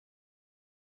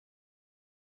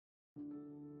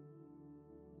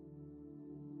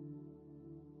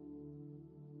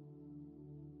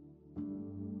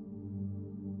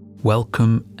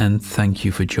Welcome and thank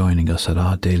you for joining us at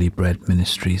Our Daily Bread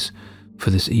Ministries for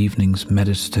this evening's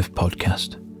meditative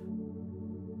podcast.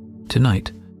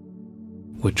 Tonight,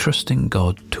 we're trusting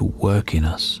God to work in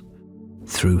us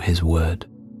through His Word.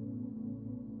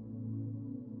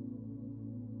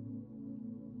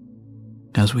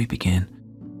 As we begin,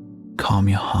 calm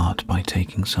your heart by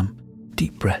taking some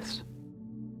deep breaths.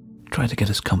 Try to get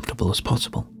as comfortable as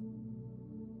possible.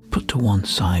 Put to one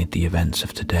side the events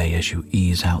of today as you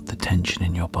ease out the tension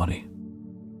in your body.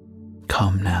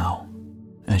 Come now,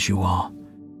 as you are,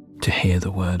 to hear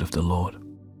the word of the Lord.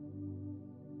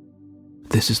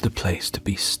 This is the place to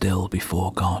be still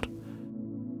before God,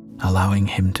 allowing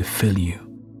Him to fill you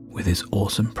with His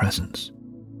awesome presence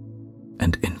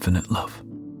and infinite love.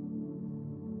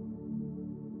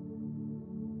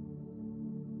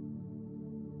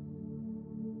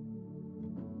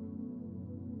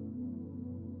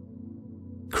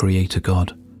 Creator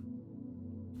God,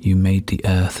 you made the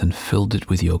earth and filled it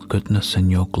with your goodness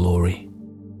and your glory.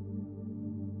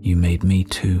 You made me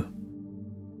too,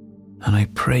 and I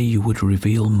pray you would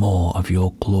reveal more of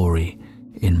your glory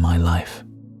in my life.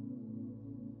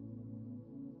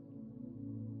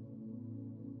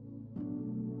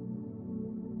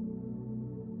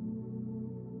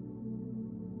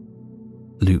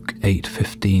 Luke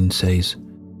 8:15 says,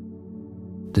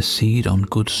 "The seed on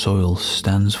good soil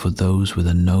stands for those with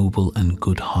a noble and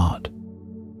good heart,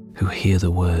 who hear the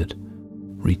word,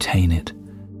 retain it,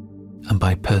 and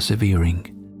by persevering,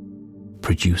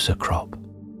 produce a crop."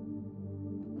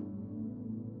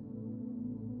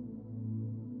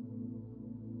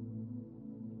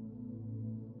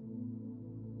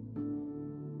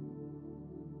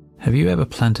 Have you ever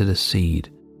planted a seed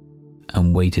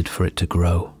and waited for it to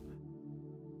grow?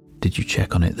 Did you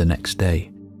check on it the next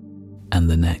day and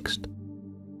the next?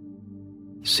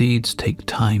 Seeds take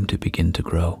time to begin to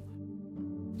grow,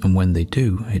 and when they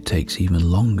do, it takes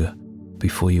even longer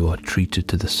before you are treated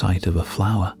to the sight of a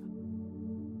flower.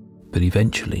 But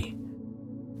eventually,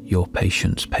 your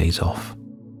patience pays off,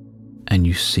 and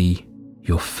you see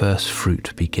your first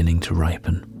fruit beginning to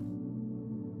ripen.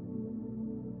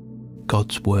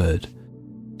 God's Word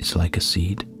is like a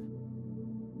seed.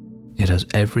 It has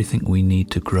everything we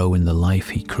need to grow in the life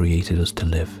He created us to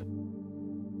live.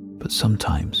 But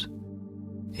sometimes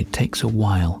it takes a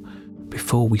while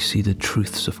before we see the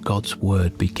truths of God's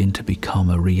Word begin to become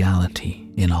a reality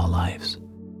in our lives.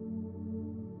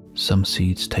 Some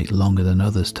seeds take longer than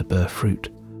others to bear fruit.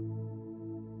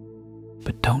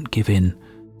 But don't give in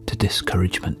to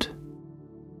discouragement.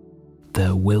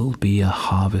 There will be a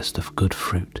harvest of good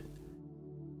fruit.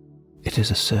 It is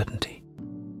a certainty.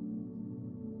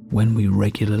 When we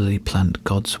regularly plant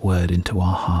God's Word into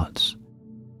our hearts,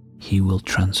 He will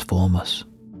transform us.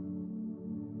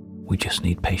 We just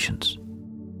need patience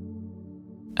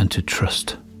and to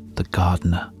trust the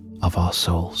gardener of our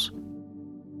souls.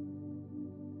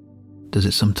 Does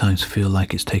it sometimes feel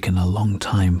like it's taken a long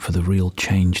time for the real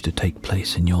change to take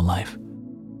place in your life?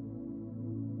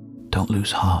 Don't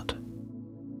lose heart.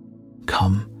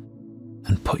 Come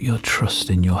and put your trust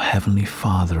in your Heavenly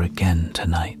Father again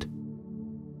tonight.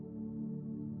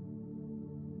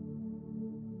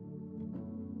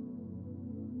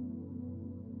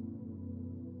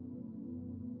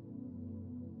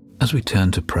 As we turn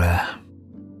to prayer,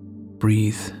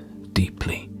 breathe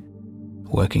deeply,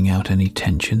 working out any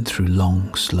tension through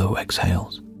long, slow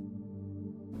exhales.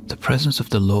 The presence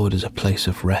of the Lord is a place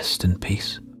of rest and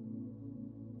peace.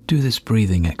 Do this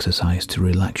breathing exercise to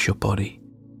relax your body,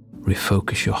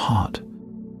 refocus your heart,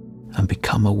 and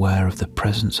become aware of the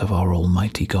presence of our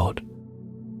Almighty God,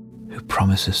 who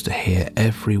promises to hear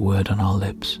every word on our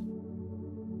lips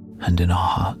and in our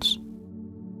hearts.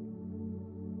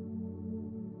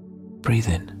 Breathe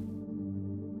in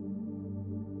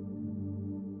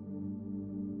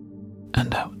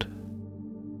and out,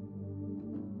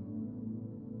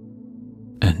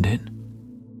 and in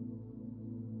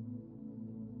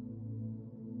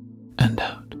and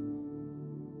out.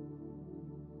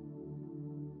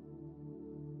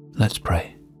 Let's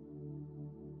pray.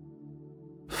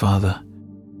 Father,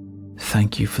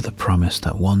 thank you for the promise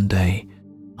that one day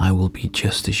I will be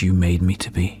just as you made me to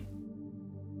be.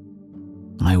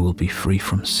 I will be free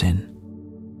from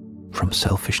sin, from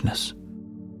selfishness,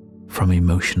 from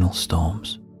emotional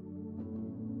storms.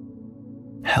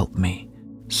 Help me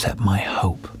set my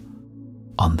hope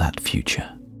on that future.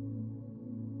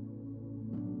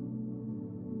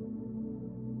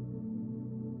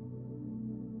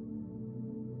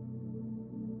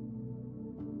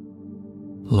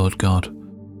 Lord God,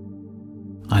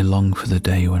 I long for the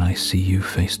day when I see you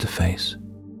face to face.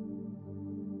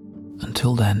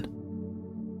 Until then,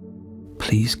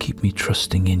 please keep me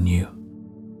trusting in you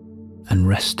and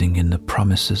resting in the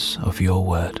promises of your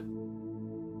word.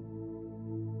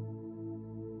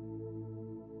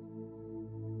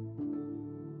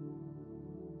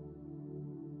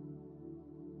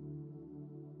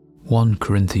 (1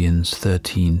 Corinthians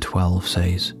 13:12)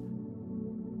 says,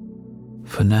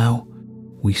 "For now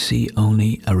we see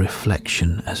only a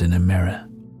reflection as in a mirror.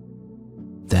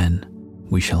 Then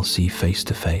we shall see face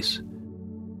to face.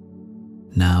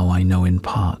 Now I know in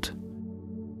part,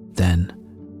 then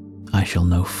I shall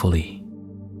know fully,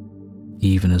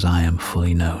 even as I am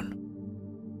fully known."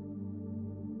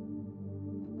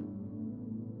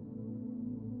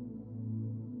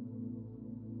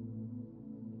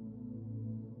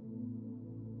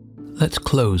 Let's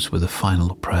close with a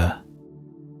final prayer.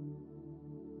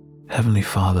 Heavenly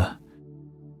Father,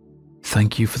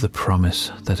 thank you for the promise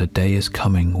that a day is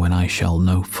coming when I shall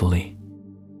know fully.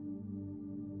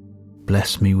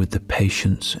 Bless me with the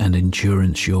patience and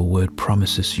endurance your word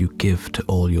promises you give to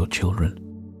all your children.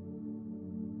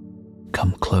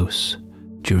 Come close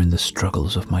during the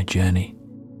struggles of my journey.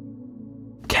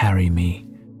 Carry me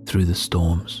through the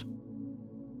storms.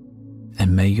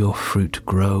 And may your fruit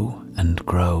grow and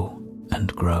grow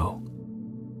and grow.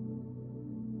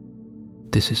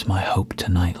 This is my hope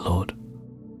tonight, Lord.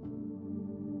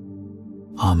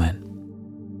 Amen.